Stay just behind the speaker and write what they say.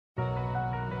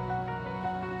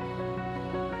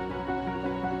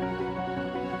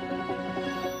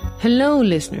Hello,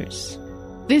 listeners.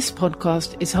 This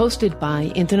podcast is hosted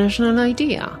by International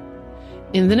IDEA.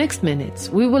 In the next minutes,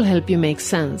 we will help you make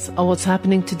sense of what's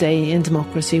happening today in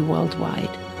democracy worldwide.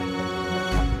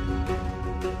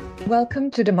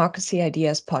 Welcome to Democracy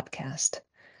Ideas podcast.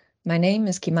 My name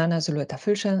is Kimana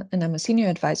Zulueta-Fulsha, and I'm a senior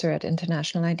advisor at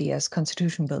International IDEA's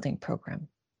Constitution Building Program.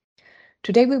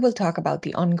 Today we will talk about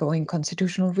the ongoing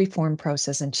constitutional reform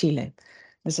process in Chile.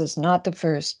 This is not the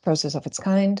first process of its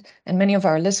kind, and many of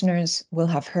our listeners will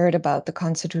have heard about the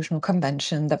Constitutional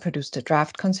Convention that produced a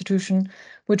draft constitution,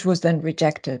 which was then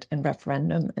rejected in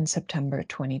referendum in September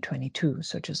 2022,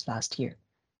 so just last year.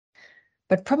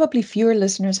 But probably fewer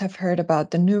listeners have heard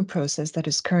about the new process that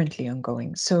is currently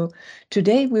ongoing. So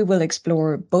today we will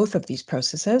explore both of these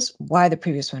processes, why the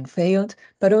previous one failed,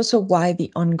 but also why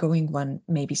the ongoing one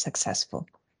may be successful.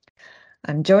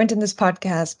 I'm joined in this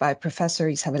podcast by Professor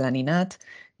Isabel Aninat,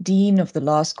 Dean of the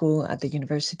Law School at the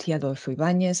University Adolfo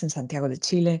Ibáñez in Santiago de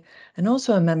Chile, and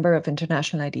also a member of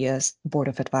International IDEA's Board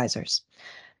of Advisors.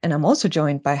 And I'm also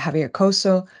joined by Javier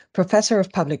Coso, Professor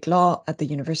of Public Law at the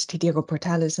University Diego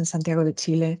Portales in Santiago de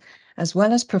Chile, as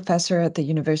well as Professor at the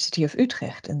University of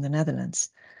Utrecht in the Netherlands.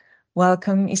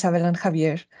 Welcome, Isabel and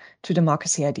Javier, to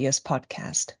Democracy Ideas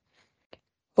podcast.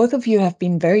 Both of you have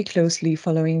been very closely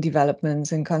following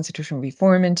developments in constitutional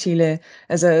reform in Chile,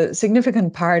 as a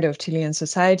significant part of Chilean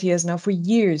society has now for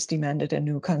years demanded a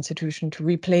new constitution to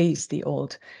replace the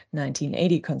old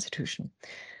 1980 constitution.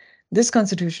 This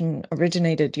constitution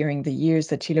originated during the years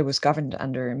that Chile was governed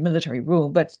under military rule,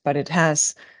 but it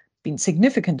has been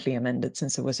significantly amended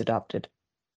since it was adopted.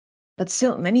 But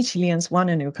still, many Chileans want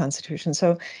a new constitution.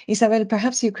 So, Isabel,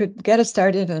 perhaps you could get us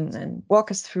started and walk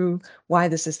us through why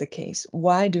this is the case.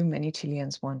 Why do many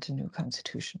Chileans want a new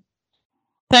constitution?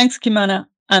 Thanks, Kimana,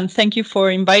 and thank you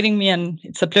for inviting me. And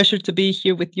it's a pleasure to be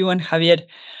here with you and Javier.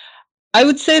 I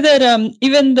would say that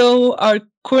even though our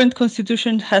current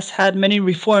constitution has had many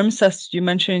reforms, as you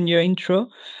mentioned in your intro,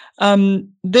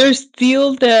 there's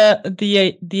still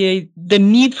the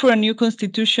need for a new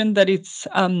constitution that it's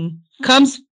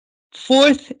comes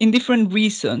forth in different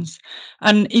reasons.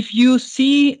 And if you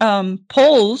see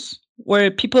polls where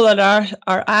people are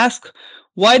asked,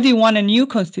 why do you want a new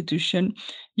constitution?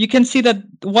 You can see that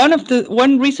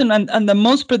one reason and the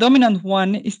most predominant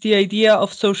one is the idea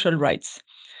of social rights.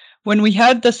 When we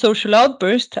had the social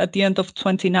outburst at the end of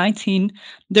 2019,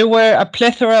 there were a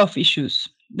plethora of issues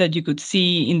that you could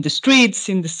see in the streets,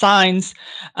 in the signs.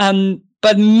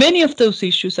 But many of those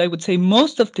issues, I would say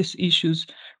most of these issues,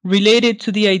 related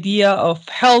to the idea of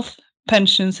health,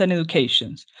 pensions, and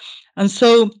education. And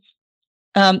so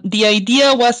the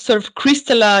idea was sort of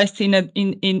crystallized in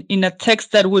a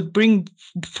text that would bring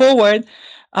forward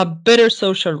better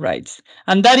social rights.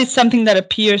 And that is something that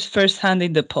appears firsthand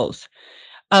in the polls.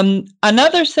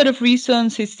 Another set of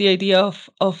reasons is the idea of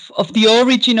the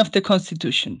origin of the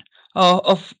Constitution,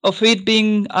 of it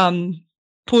being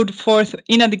put forth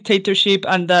in a dictatorship,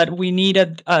 and that we need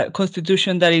a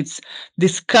constitution that is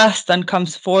discussed and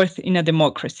comes forth in a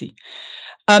democracy.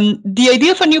 The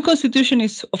idea of a new constitution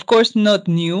is, of course, not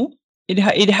new. It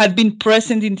had been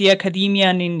present in the academia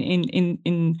and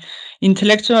in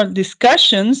intellectual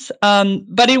discussions,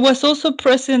 but it was also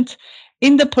present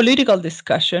in the political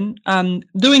discussion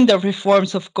during the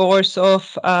reforms, of course,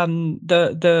 of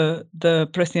the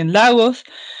President Lagos.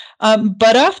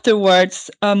 But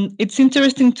afterwards, it's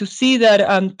interesting to see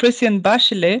that President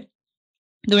Bachelet,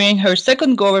 during her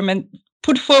second government,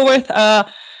 put forward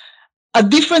a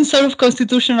different sort of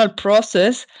constitutional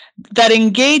process that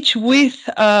engaged with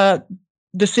the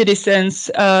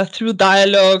citizens through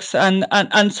dialogues.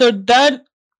 And so that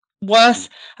was,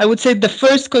 I would say, the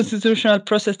first constitutional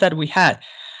process that we had.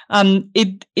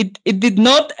 It did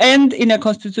not end in a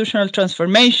constitutional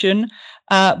transformation,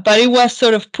 but it was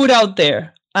sort of put out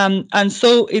there. And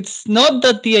so it's not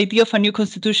that the idea of a new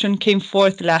constitution came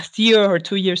forth last year or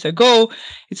 2 years ago.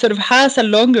 It sort of has a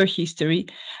longer history.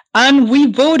 And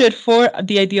we voted for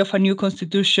the idea of a new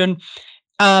constitution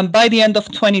by the end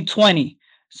of 2020.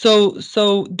 So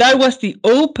that was the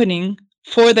opening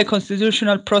for the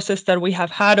constitutional process that we have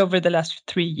had over the last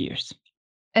 3 years.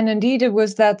 And indeed, it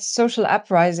was that social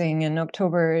uprising in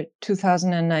October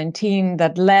 2019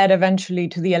 that led eventually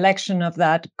to the election of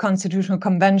that constitutional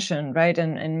convention, right,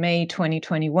 in May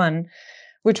 2021,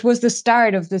 which was the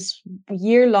start of this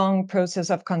year-long process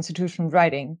of constitution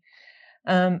writing.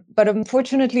 But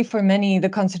unfortunately for many, the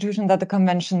constitution that the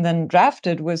convention then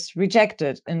drafted was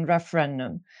rejected in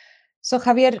referendum. So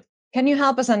Javier, can you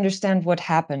help us understand what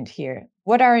happened here?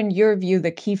 What are, in your view,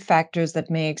 the key factors that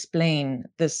may explain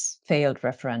this failed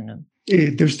referendum?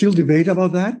 There's still debate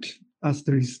about that. as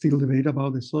there is still debate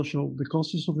about the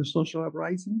causes of the social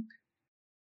uprising.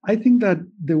 I think that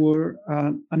there were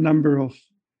a number of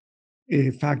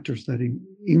factors that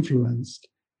influenced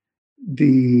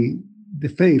the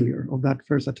failure of that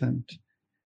first attempt.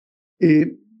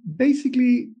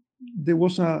 Basically, there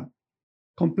was a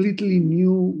completely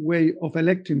new way of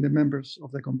electing the members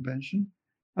of the convention,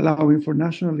 allowing for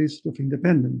national list of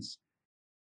independence.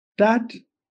 That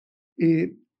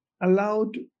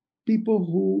allowed people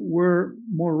who were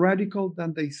more radical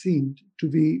than they seemed to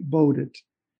be voted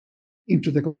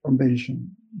into the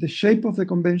convention. The shape of the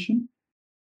convention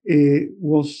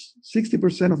was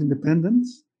 60% of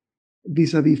independents,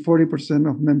 vis-a-vis 40%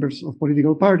 of members of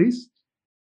political parties,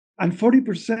 and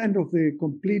 40% of the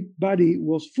complete body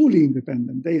was fully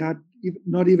independent. They had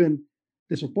not even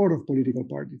the support of political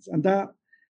parties. And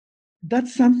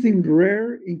that's something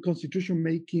rare in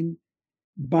constitution-making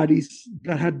bodies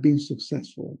that had been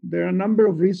successful. There are a number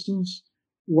of reasons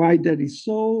why that is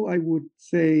so. I would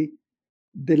say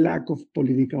the lack of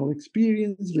political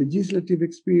experience, legislative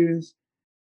experience,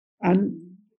 and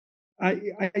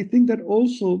I think that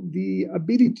also the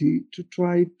ability to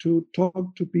try to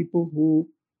talk to people who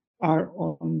are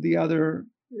on the other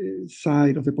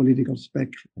side of the political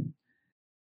spectrum.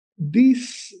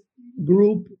 This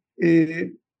group,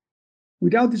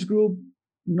 without this group,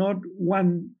 not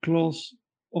one clause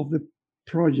of the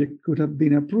project could have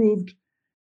been approved.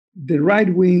 The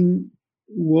right wing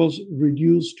was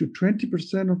reduced to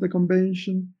 20% of the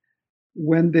convention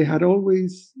when they had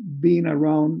always been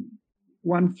around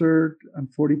 1/3 and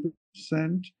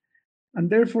 40%. And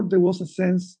therefore, there was a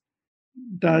sense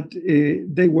that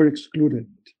they were excluded.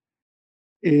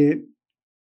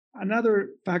 Another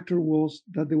factor was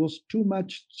that there was too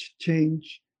much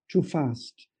change too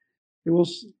fast. There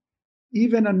was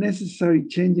even a necessary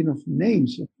changing of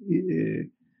names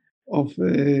of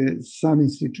some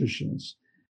institutions.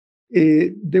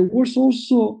 There was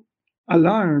also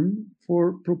alarm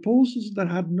for proposals that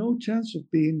had no chance of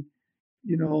being,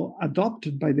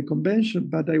 adopted by the convention,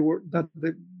 but they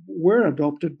were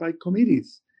adopted by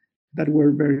committees that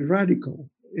were very radical.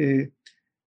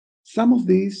 Some of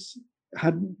these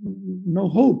had no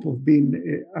hope of being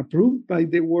approved,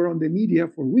 but they were on the media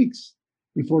for weeks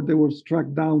before they were struck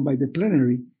down by the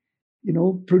plenary,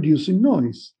 producing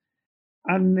noise.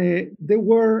 And there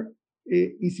were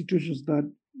institutions that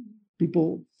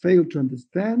people failed to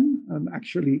understand, and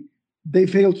actually they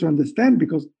failed to understand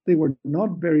because they were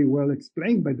not very well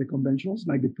explained by the conventions,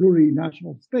 like the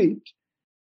plurinational state.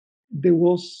 There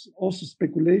was also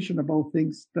speculation about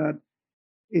things that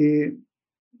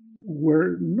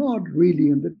were not really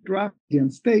in the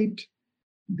Draftian state.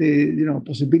 The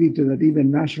possibility that even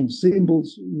national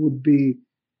symbols would be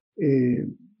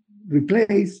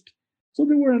replaced. So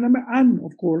there were a number, and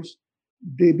of course,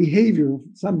 the behavior of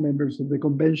some members of the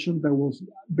convention that was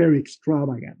very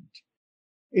extravagant.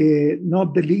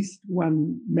 Not the least,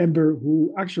 one member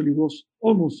who actually was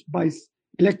almost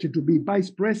elected to be vice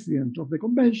president of the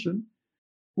convention,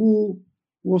 who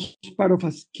was part of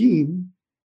a scheme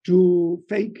to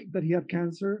fake that he had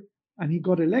cancer, and he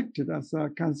got elected as a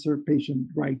cancer patient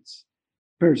rights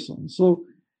person. So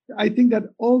I think that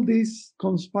all this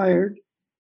conspired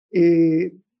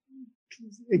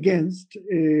against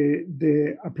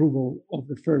the approval of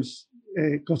the first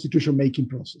constitution-making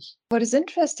process. What is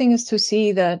interesting is to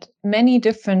see that many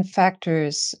different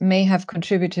factors may have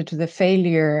contributed to the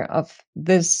failure of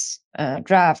this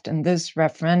draft and this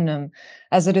referendum,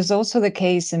 as it is also the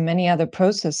case in many other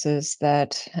processes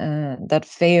that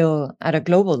fail at a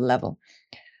global level.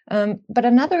 But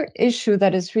another issue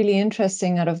that is really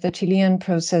interesting out of the Chilean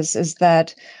process is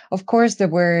that, of course, there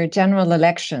were general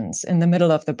elections in the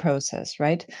middle of the process,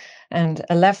 right? And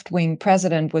a left-wing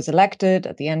president was elected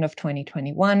at the end of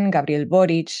 2021, Gabriel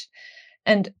Boric.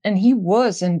 And he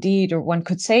was indeed, or one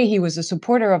could say he was a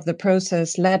supporter of the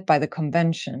process led by the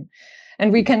convention.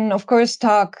 And we can, of course,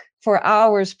 talk for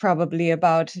hours probably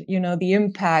about, the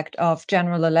impact of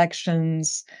general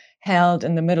elections held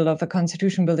in the middle of a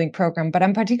constitution building program. But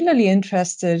I'm particularly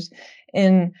interested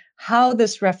in how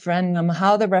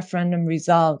the referendum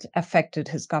result affected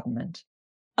his government.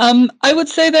 I would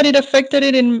say that it affected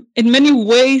it in many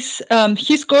ways,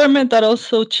 his government, but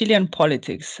also Chilean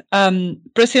politics.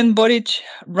 President Boric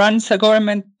runs a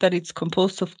government that is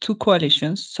composed of two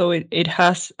coalitions. So it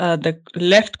has the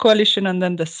left coalition and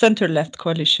then the center-left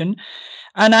coalition.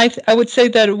 And I would say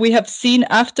that we have seen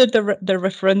after the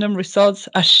referendum results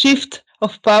a shift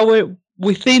of power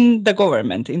within the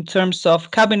government in terms of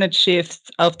cabinet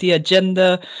shifts, of the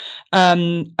agenda,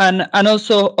 and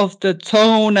also of the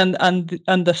tone and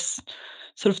the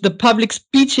sort of the public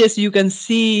speeches, you can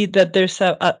see that there's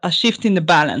a shift in the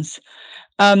balance.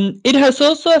 It has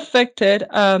also affected,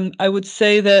 I would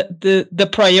say, the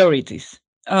priorities.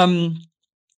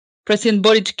 President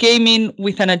Boric came in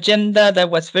with an agenda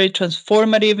that was very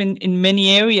transformative in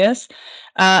many areas,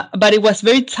 but it was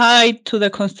very tied to the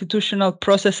constitutional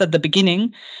process at the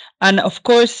beginning. And of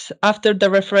course, after the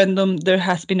referendum, there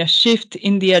has been a shift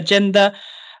in the agenda,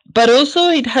 but also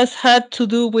it has had to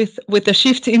do with a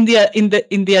shift in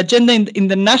the agenda in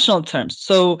the national terms.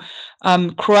 So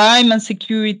crime and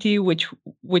security,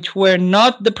 which were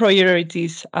not the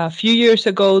priorities a few years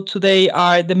ago, today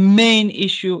are the main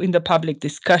issue in the public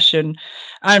discussion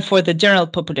and for the general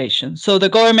population. So the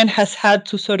government has had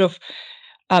to sort of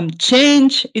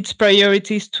change its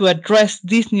priorities to address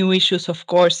these new issues, of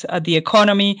course, the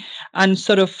economy, and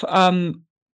sort of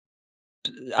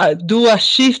do a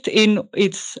shift in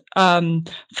its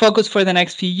focus for the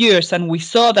next few years. And we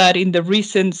saw that in the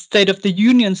recent State of the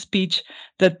Union speech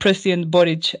that President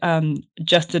Boric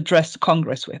just addressed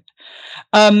Congress with.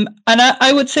 And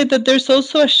I would say that there's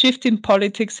also a shift in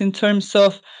politics in terms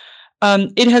of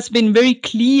it has been very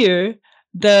clear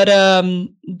that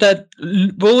that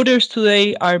voters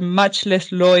today are much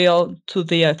less loyal to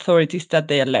the authorities that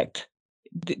they elect.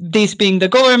 This being the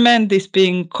government, this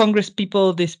being Congress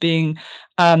people, this being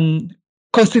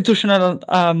constitutional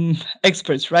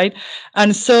experts, right?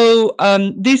 And so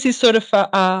this is sort of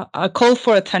a call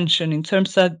for attention in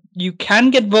terms that you can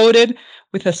get voted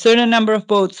with a certain number of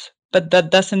votes, but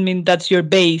that doesn't mean that's your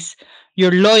base,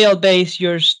 your loyal base,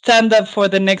 your stand up for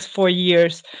the next 4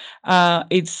 years.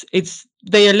 It's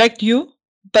they elect you,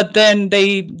 but then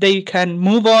they can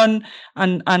move on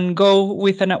and go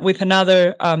with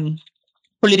another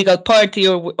political party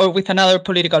or with another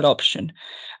political option.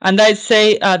 And I'd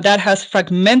say that has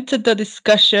fragmented the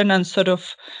discussion and sort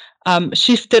of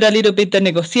shifted a little bit the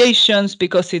negotiations,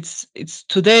 because it's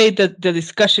today the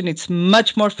discussion it's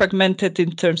much more fragmented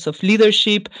in terms of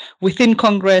leadership within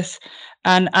Congress,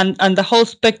 and the whole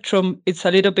spectrum. It's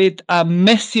a little bit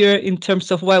messier in terms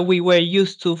of what we were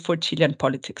used to for Chilean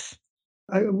politics.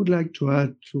 I would like to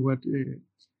add to what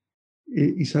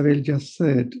Isabel just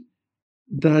said,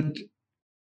 that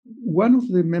one of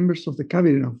the members of the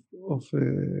cabinet of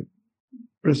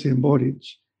President Boric,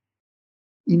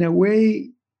 in a way,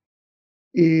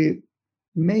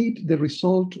 made the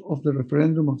result of the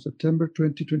referendum of September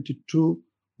 2022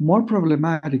 more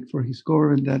problematic for his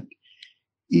government than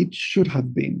it should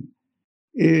have been.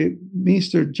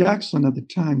 Mr. Jackson at the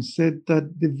time said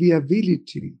that the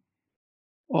viability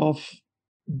of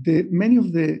many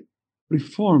of the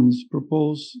reforms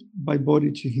proposed by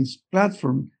Boric in his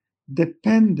platform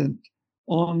dependent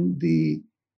on the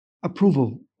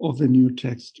approval of the new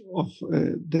text of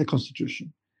the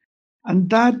Constitution. And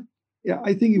that,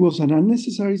 I think it was an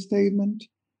unnecessary statement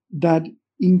that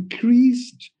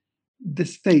increased the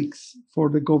stakes for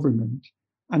the government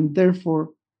and therefore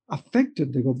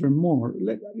affected the government more.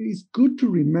 It's good to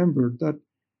remember that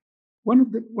one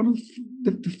of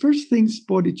the first things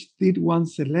Boric did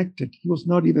once elected, he was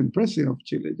not even president of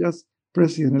Chile, just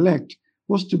president-elect,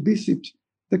 was to visit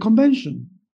the convention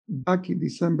back in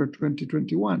December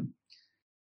 2021.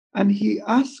 And he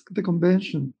asked the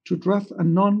convention to draft a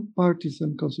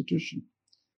non-partisan constitution,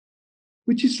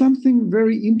 which is something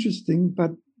very interesting,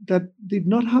 but that did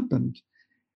not happen.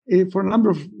 For a number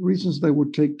of reasons that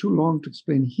would take too long to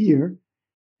explain here,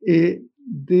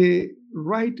 the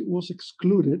right was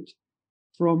excluded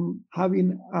from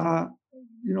having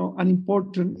an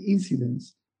important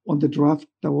incidence on the draft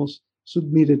that was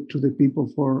submitted to the people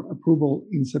for approval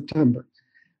in September.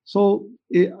 So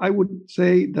I would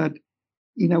say that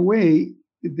in a way,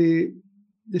 the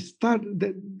start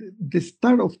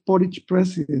of Boric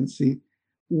presidency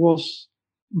was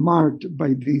marked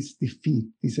by this defeat,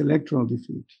 this electoral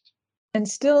defeat. And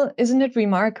still, isn't it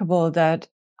remarkable that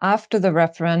after the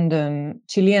referendum,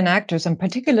 Chilean actors, and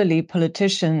particularly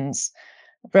politicians,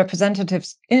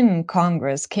 representatives in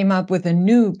Congress, came up with a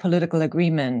new political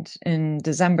agreement in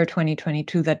December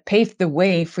 2022 that paved the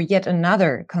way for yet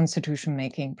another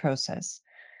constitution-making process?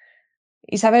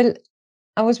 Isabel,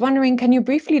 I was wondering, can you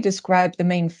briefly describe the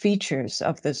main features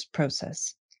of this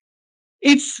process?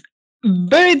 It's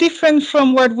very different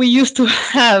from what we used to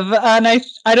have. And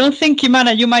I don't think,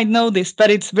 Kimana, you might know this, but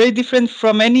it's very different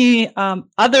from any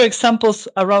other examples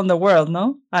around the world,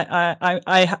 no?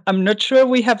 I'm not sure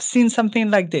we have seen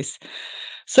something like this.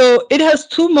 So it has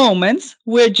two moments.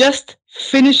 We're just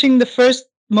finishing the first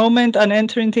moment and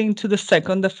entering into the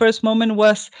second. The first moment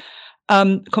was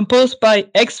composed by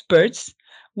experts,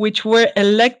 which were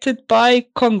elected by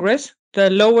Congress,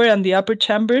 the lower and the upper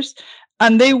chambers,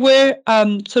 and they were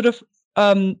sort of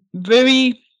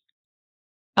very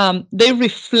they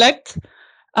reflect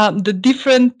the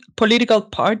different political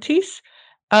parties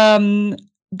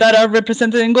that are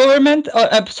represented in government,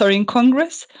 in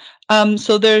Congress.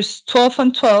 So there's 12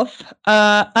 and 12,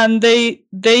 and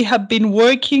they have been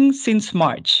working since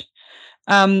March.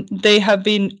 They have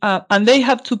been, and they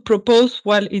have to propose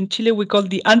what in Chile we call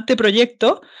the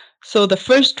anteproyecto, so the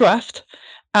first draft,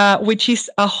 which is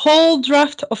a whole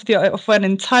draft of an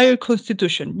entire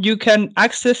constitution. You can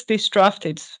access this draft.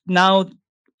 It's now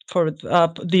for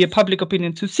the public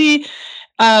opinion to see,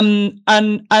 and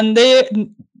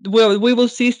we will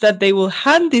see that they will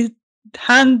hand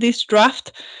this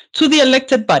draft to the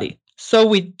elected body. So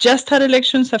we just had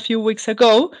elections a few weeks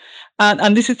ago,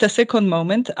 and this is the second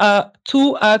moment,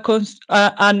 to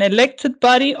an elected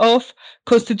body of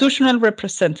constitutional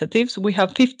representatives. We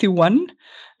have 51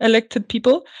 elected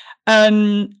people,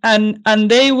 and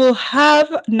they will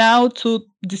have now to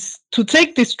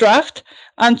take this draft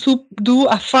and to do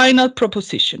a final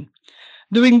proposition.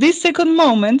 During this second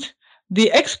moment,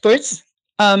 the experts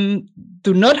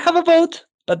do not have a vote,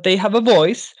 but they have a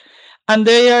voice, and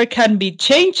there can be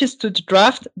changes to the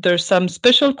draft. There's some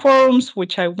special quorums,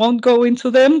 which I won't go into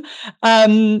them,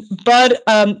 but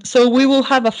so we will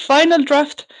have a final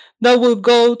draft that will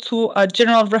go to a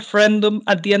general referendum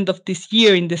at the end of this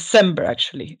year, in December,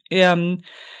 actually. There's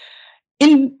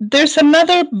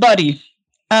another body,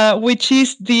 which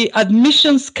is the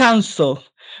Admissions Council,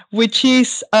 which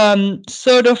is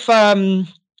sort of a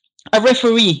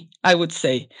referee, I would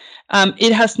say.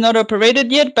 It has not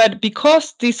operated yet, but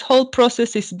because this whole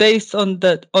process is based on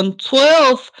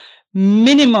 12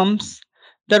 minimums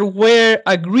that were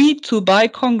agreed to by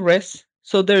Congress,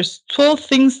 so there's 12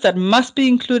 things that must be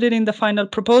included in the final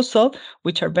proposal,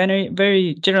 which are very,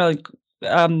 very general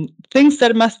things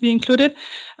that must be included.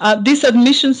 This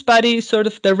admissions body is sort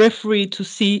of the referee to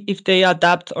see if they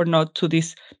adapt or not to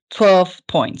these 12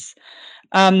 points.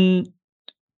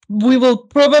 We will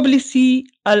probably see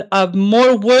a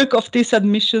more work of this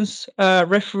admissions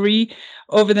referee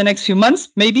over the next few months,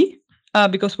 maybe,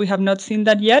 because we have not seen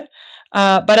that yet.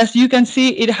 But as you can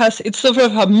see, it's sort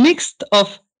of a mix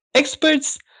of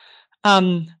experts,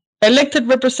 elected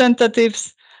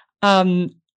representatives,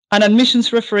 an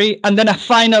admissions referee, and then a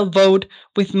final vote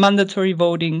with mandatory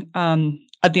voting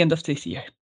at the end of this year.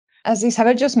 As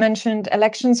Isabel just mentioned,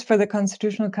 elections for the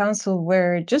Constitutional Council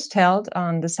were just held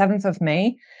on the 7th of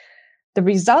May. The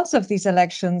results of these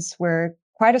elections were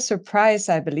quite a surprise,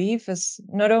 I believe, as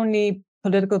not only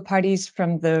political parties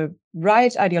from the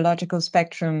right ideological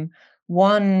spectrum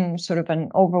won sort of an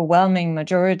overwhelming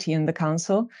majority in the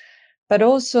council, but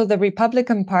also the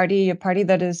Republican Party, a party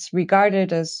that is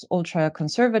regarded as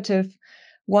ultra-conservative,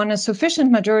 won a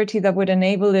sufficient majority that would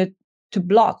enable it to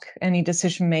block any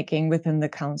decision-making within the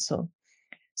council.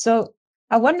 So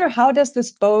I wonder, how does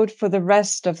this bode for the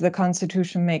rest of the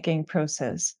constitution-making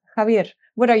process? Javier,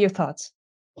 what are your thoughts?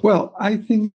 Well, I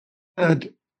think that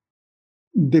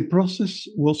the process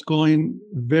was going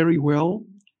very well.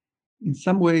 In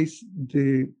some ways,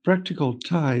 the practical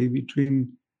tie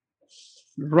between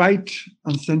right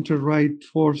and center-right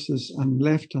forces and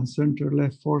left and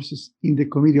center-left forces in the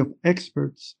committee of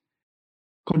experts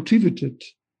contributed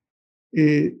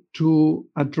to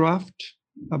a draft,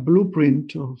 a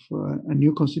blueprint of a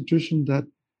new constitution that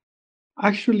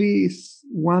actually is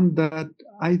one that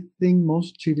I think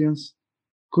most Chileans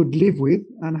could live with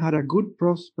and had a good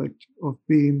prospect of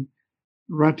being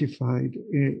ratified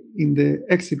in the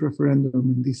exit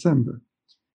referendum in December.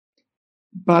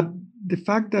 But the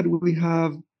fact that we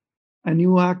have a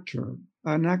new actor,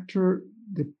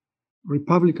 the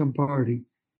Republican Party,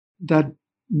 that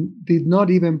did not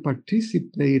even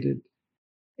participate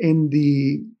in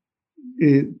the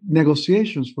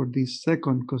negotiations for this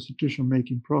second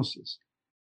constitution-making process,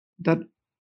 that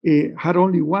had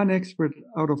only one expert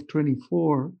out of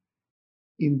 24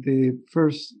 in the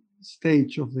first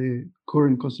stage of the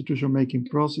current constitution-making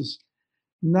process,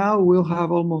 now we'll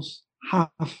have almost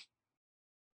half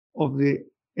of the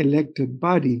elected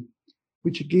body,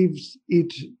 which gives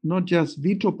it not just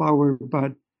veto power,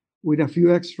 but with a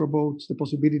few extra votes, the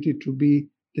possibility to be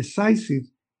decisive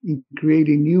in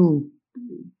creating new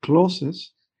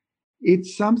clauses.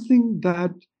 It's something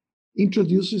that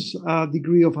introduces a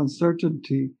degree of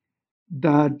uncertainty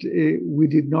that we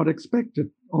did not expect it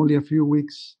only a few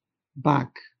weeks back.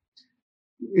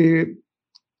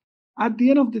 At the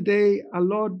end of the day, a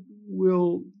lot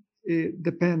will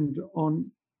depend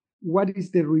on what is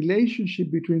the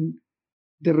relationship between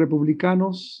the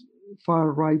Republicanos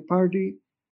far-right party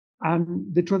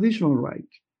and the traditional right,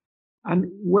 and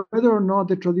whether or not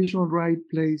the traditional right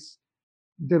plays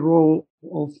the role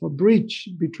of a bridge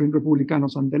between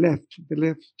Republicanos and the left. The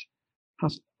left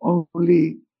has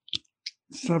only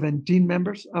 17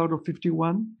 members out of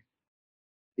 51.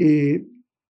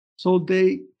 So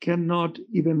they cannot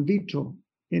even veto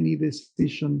any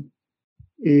decision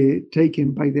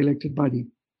taken by the elected body.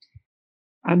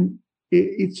 And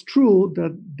it's true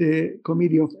that the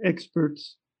committee of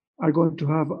experts are going to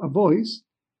have a voice,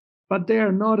 but they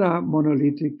are not a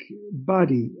monolithic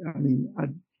body. I mean,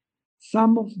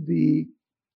 some of the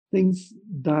things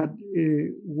that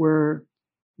were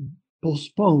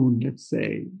postponed, let's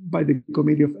say, by the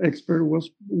committee of experts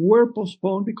were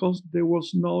postponed because there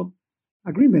was no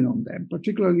agreement on them,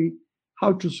 particularly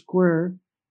how to square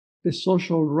the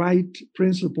social right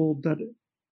principle that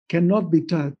cannot be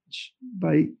touched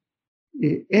by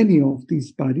any of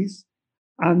these bodies,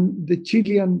 and the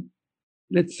Chilean,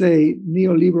 let's say,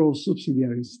 neoliberal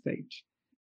subsidiary state.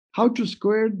 How to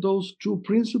square those two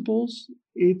principles,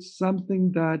 it's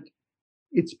something that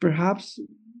it's perhaps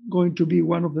going to be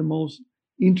one of the most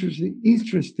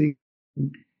interesting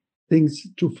things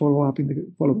to follow up in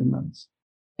the following months.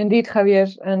 Indeed,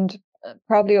 Javier, and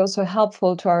probably also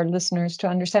helpful to our listeners to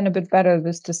understand a bit better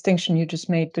this distinction you just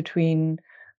made between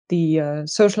the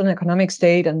social and economic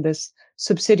state and this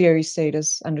subsidiary state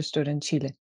as understood in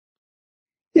Chile.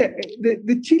 Yeah,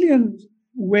 the Chilean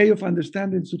way of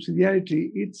understanding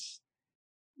subsidiarity, it's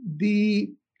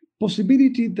the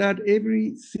possibility that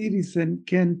every citizen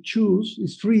can choose,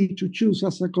 is free to choose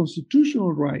as a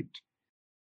constitutional right,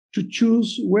 to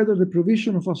choose whether the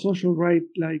provision of a social right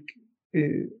like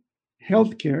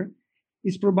healthcare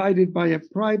is provided by a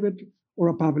private or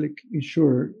a public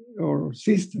insurer or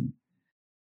system.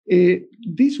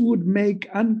 This would make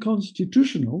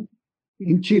unconstitutional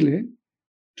in Chile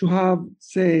to have,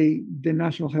 say, the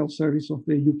National Health Service of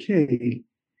the UK,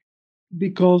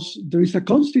 because there is a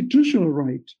constitutional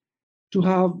right to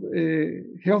have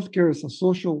healthcare as a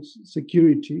social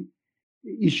security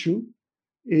issue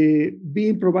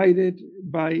being provided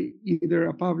by either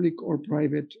a public or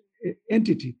private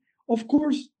entity. Of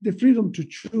course, the freedom to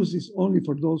choose is only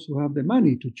for those who have the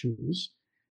money to choose.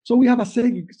 So we have a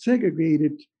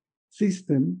segregated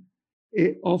system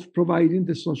of providing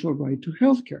the social right to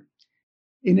healthcare.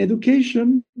 In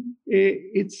education,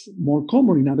 it's more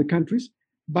common in other countries,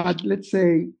 but let's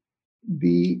say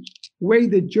the way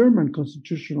the German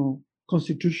constitution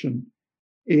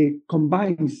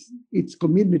combines its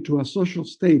commitment to a social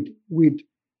state with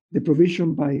the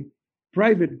provision by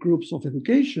private groups of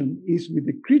education is with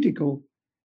the critical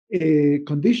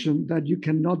condition that you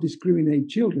cannot discriminate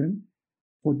children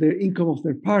for the income of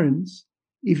their parents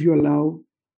if you allow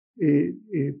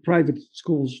private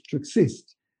schools to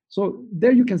exist. So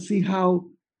there you can see how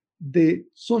the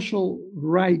social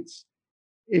rights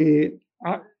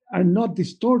are not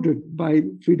distorted by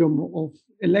freedom of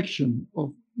election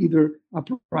of either a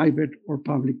private or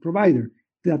public provider.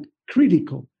 That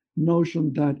critical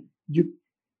notion that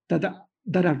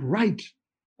a right,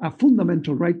 a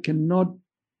fundamental right, cannot,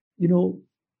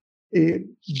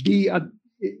 be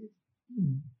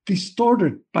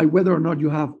distorted by whether or not you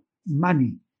have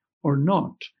money or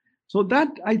not. So that,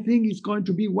 I think, is going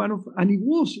to be and it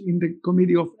was in the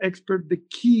committee of experts, the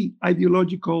key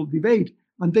ideological debate,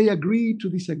 and they agreed to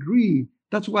disagree.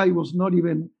 That's why it was not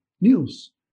even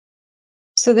news.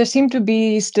 So there seem to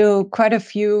be still quite a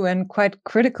few and quite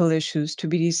critical issues to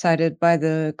be decided by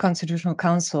the Constitutional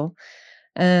Council.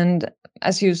 And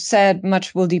as you said,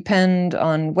 much will depend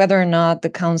on whether or not the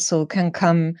Council can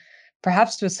come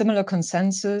perhaps to a similar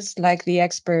consensus like the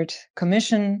expert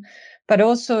commission, but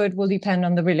also it will depend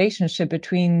on the relationship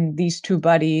between these two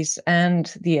bodies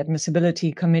and the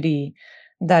admissibility committee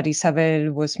that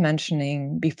Isabel was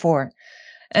mentioning before.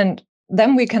 And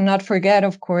then we cannot forget,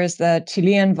 of course, that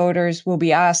Chilean voters will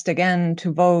be asked again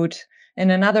to vote in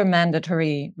another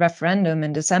mandatory referendum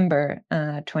in December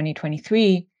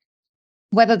 2023,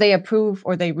 whether they approve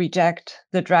or they reject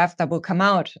the draft that will come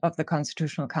out of the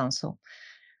Constitutional Council.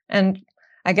 And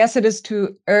I guess it is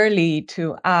too early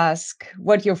to ask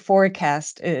what your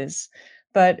forecast is,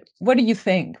 but what do you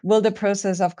think? Will the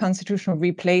process of constitutional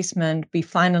replacement be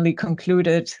finally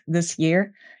concluded this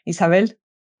year? Isabel?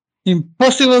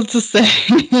 Impossible to say.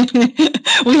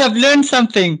 We have learned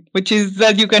something, which is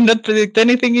that you cannot predict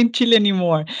anything in Chile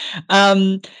anymore.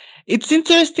 It's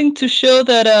interesting to show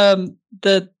that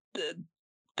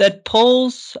that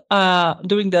polls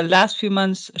during the last few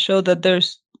months show that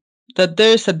there's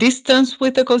a distance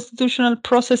with the constitutional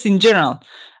process in general.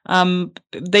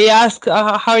 They ask,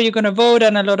 how are you going to vote?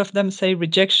 And a lot of them say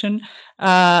rejection,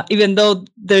 even though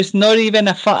there's not even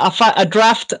a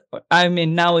draft. I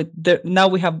mean, now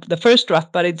we have the first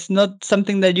draft, but it's not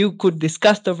something that you could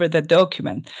discuss over the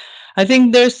document. I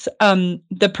think there's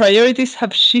the priorities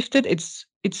have shifted.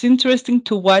 It's interesting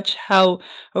to watch how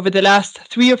over the last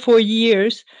 3 or 4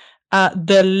 years,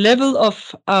 the level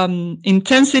of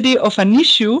intensity of an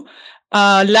issue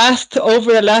lasts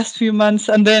over the last few months,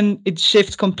 and then it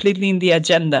shifts completely in the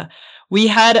agenda. We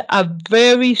had a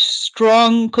very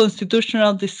strong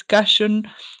constitutional discussion,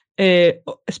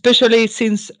 especially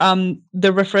since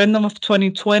the referendum of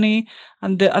 2020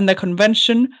 and the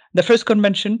convention, the first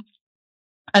convention.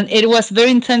 And it was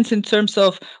very intense in terms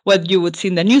of what you would see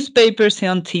in the newspapers,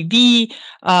 on TV,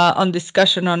 on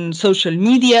discussion on social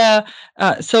media.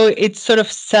 So it sort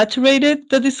of saturated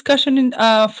the discussion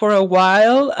for a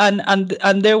while, and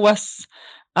there was,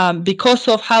 because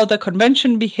of how the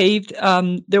convention behaved,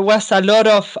 there was a lot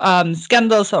of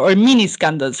scandals, or mini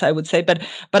scandals, I would say, but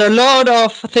a lot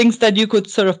of things that you could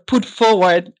sort of put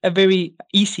forward very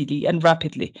easily and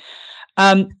rapidly.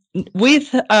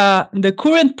 With the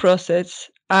current process,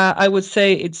 I would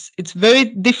say it's very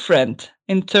different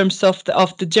in terms of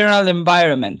the general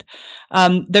environment.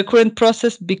 The current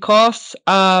process, because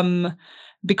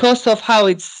of how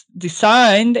it's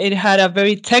designed, it had a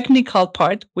very technical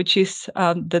part, which is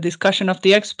the discussion of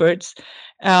the experts,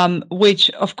 which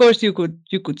of course you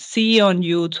could see on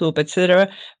YouTube, etc.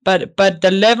 But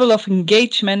the level of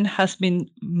engagement has been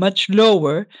much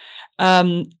lower.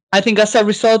 I think as a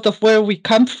result of where we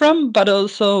come from, but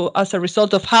also as a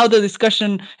result of how the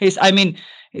discussion is. I mean,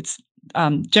 it's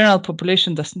general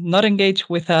population does not engage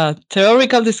with a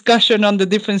theoretical discussion on the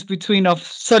difference between of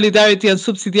solidarity and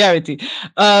subsidiarity.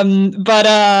 But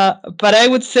I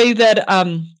would say that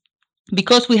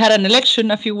because we had an election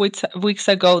a few weeks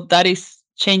ago, that is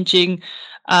changing,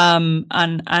 and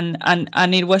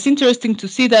it was interesting to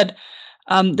see that.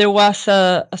 There was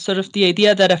a sort of the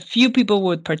idea that a few people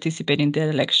would participate in the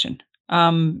election.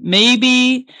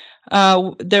 Maybe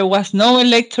there was no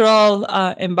electoral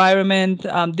environment.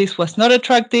 This was not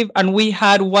attractive, and we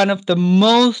had one of the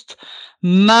most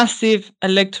massive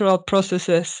electoral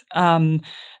processes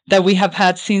that we have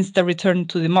had since the return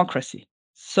to democracy.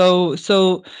 So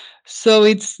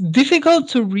it's difficult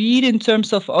to read in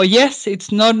terms of, oh yes, it's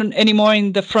not anymore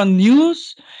in the front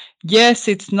news. Yes,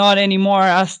 it's not anymore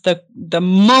as the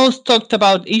most talked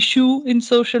about issue in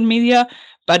social media,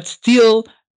 but still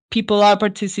people are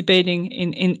participating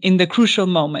in the crucial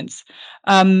moments.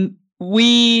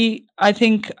 I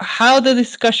think how the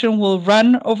discussion will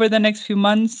run over the next few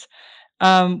months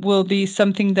will be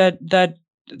something that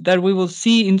we will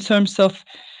see in terms of.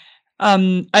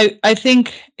 I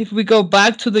think if we go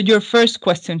back to your first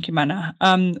question, Kimana,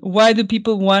 why do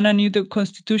people want a new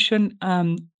constitution?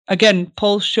 Again,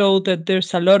 polls show that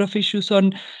there's a lot of issues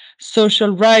on social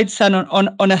rights and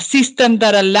on a system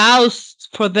that allows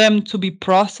for them to be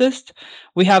processed.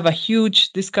 We have a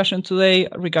huge discussion today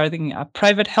regarding a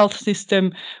private health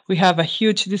system. We have a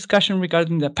huge discussion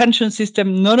regarding the pension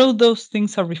system. None of those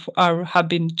things have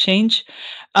been changed.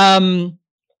 And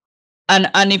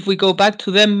if we go back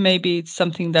to them, maybe it's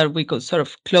something that we could sort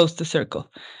of close the circle.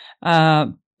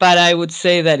 But I would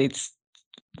say that it's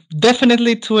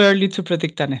definitely too early to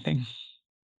predict anything.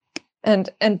 And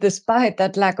despite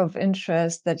that lack of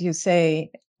interest that you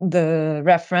say, the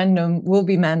referendum will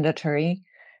be mandatory.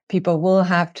 People will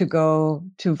have to go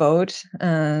to vote,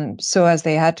 so as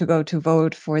they had to go to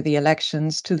vote for the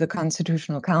elections to the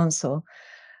Constitutional Council.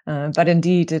 But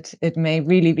indeed, it may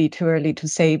really be too early to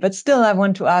say. But still, I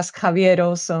want to ask Javier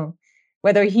also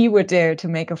whether he would dare to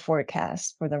make a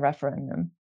forecast for the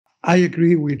referendum. I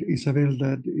agree with Isabel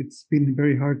that it's been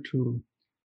very hard to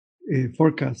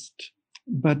forecast.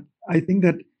 But I think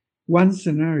that one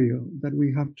scenario that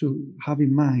we have to have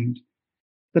in mind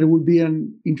that would be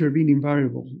an intervening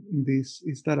variable in this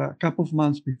is that a couple of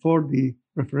months before the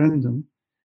referendum,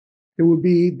 there will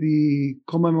be the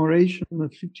commemoration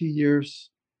of 50 years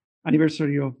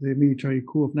anniversary of the military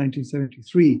coup of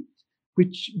 1973,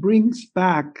 which brings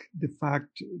back the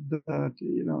fact that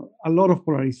a lot of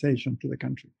polarization to the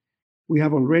country. We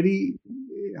have already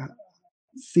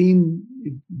seen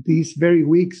these very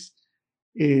weeks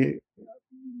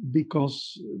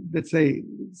because, let's say,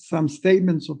 some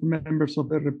statements of members of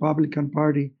the Republican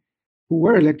Party who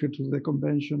were elected to the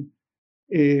convention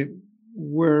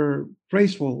were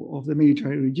praiseful of the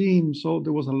military regime. So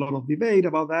there was a lot of debate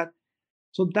about that.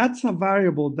 So that's a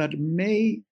variable that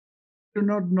may do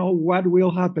not know what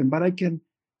will happen, but I can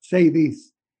say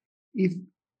this. If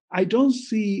I don't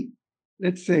see,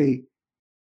 let's say,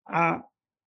 a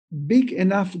big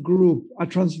enough group, a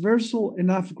transversal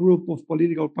enough group of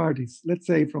political parties, let's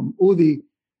say from UDI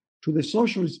to the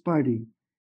Socialist Party,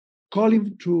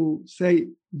 calling to say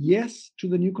yes to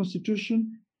the new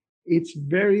constitution, it's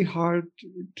very hard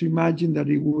to imagine that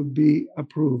it would be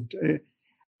approved.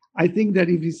 I think that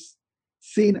it is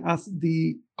seen as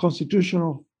the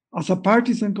constitutional, as a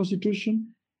partisan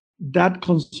constitution that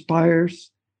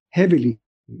conspires heavily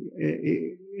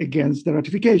against the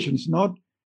ratification. It's not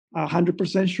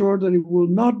 100% sure that it will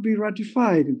not be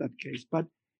ratified in that case, but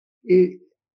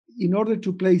in order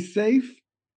to play safe,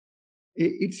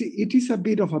 it is a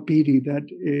bit of a pity that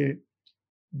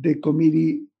the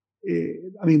committee,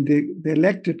 the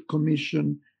elected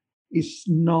commission is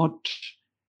not,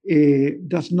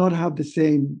 does not have the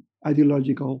same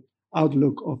ideological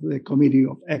outlook of the committee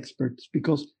of experts,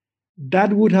 because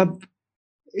that would have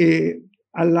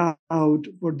allowed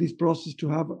for this process to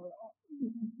have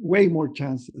way more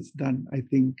chances than I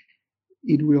think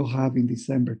it will have in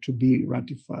December to be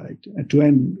ratified and to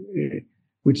end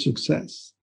with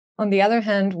success. On the other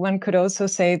hand, one could also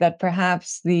say that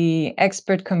perhaps the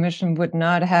expert commission would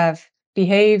not have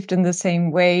behaved in the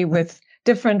same way with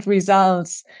different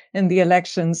results in the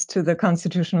elections to the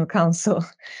Constitutional Council.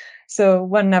 So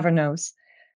one never knows.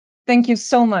 Thank you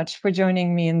so much for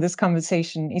joining me in this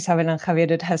conversation, Isabel and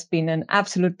Javier. It has been an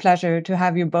absolute pleasure to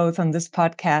have you both on this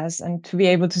podcast and to be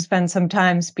able to spend some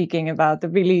time speaking about the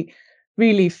really,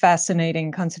 really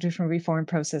fascinating constitutional reform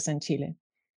process in Chile.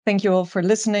 Thank you all for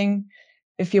listening.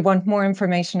 If you want more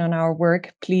information on our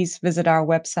work, please visit our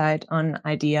website on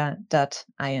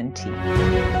idea.int.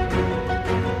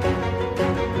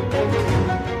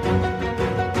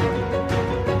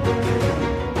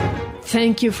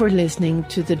 Thank you for listening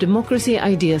to the Democracy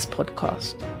Ideas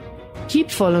podcast. Keep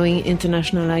following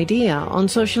International IDEA on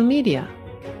social media.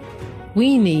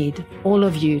 We need all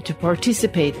of you to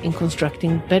participate in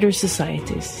constructing better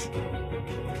societies.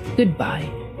 Goodbye.